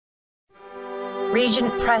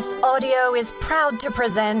Regent Press Audio is proud to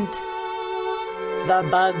present The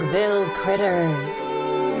Bugville Critters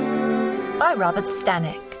by Robert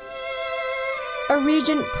Stanek. A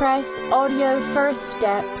Regent Press Audio First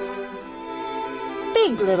Steps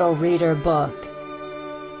Big Little Reader Book.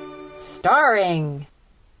 Starring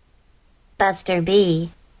Buster B,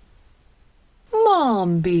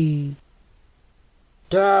 Mom B,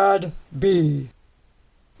 Dad B,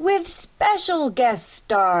 with special guest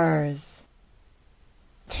stars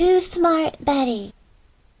Too Smart Betty,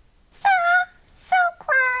 Sarah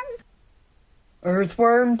Silkworm,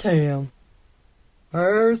 Earthworm Tim,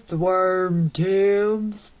 Earthworm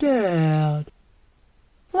Tim's dad,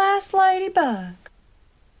 Last Ladybug,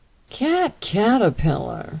 Cat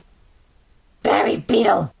Caterpillar, Berry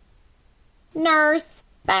Beetle, Nurse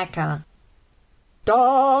Becca,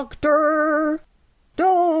 Dr.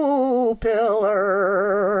 Dopiller.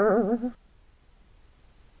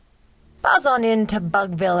 Buzz on into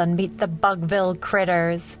Bugville and meet the Bugville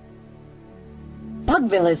Critters.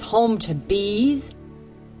 Bugville is home to bees,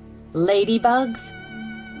 ladybugs,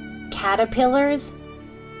 caterpillars,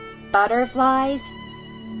 butterflies,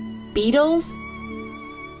 beetles,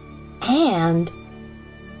 and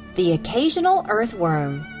the occasional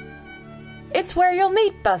earthworm. It's where you'll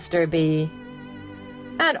meet Buster B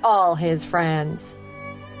and all his friends.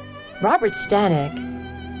 Robert Stanek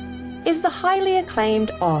is the highly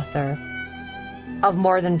acclaimed author of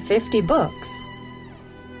more than 50 books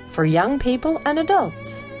for young people and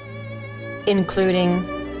adults, including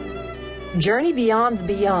Journey Beyond the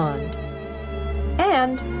Beyond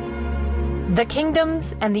and The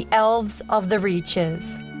Kingdoms and the Elves of the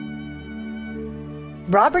Reaches.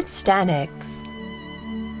 Robert Stanek's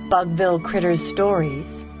Bugville Critters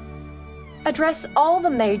stories address all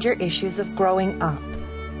the major issues of growing up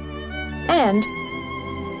and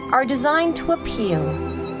are designed to appeal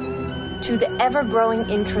to the ever-growing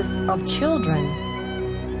interests of children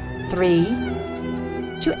 3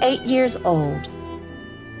 to 8 years old.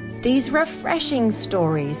 These refreshing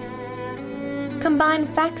stories combine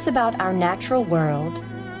facts about our natural world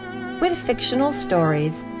with fictional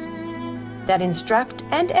stories that instruct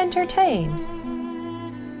and entertain.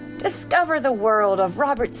 Discover the world of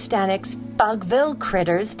Robert Stanek's Bugville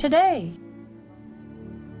Critters today.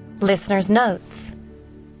 Listener's notes.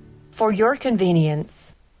 For your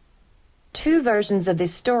convenience, 2 versions of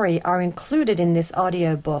this story are included in this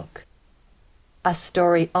audiobook: a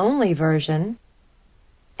story-only version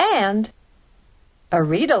and a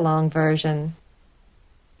read-along version.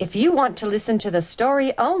 If you want to listen to the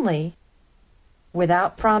story only,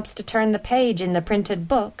 without prompts to turn the page in the printed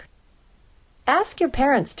book, ask your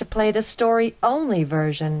parents to play the story-only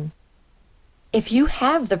version. If you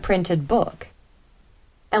have the printed book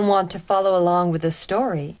and want to follow along with the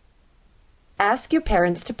story, ask your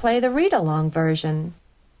parents to play the read-along version.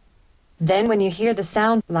 Then when you hear the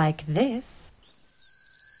sound like this,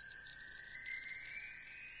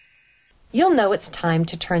 you'll know it's time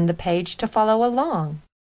to turn the page to follow along.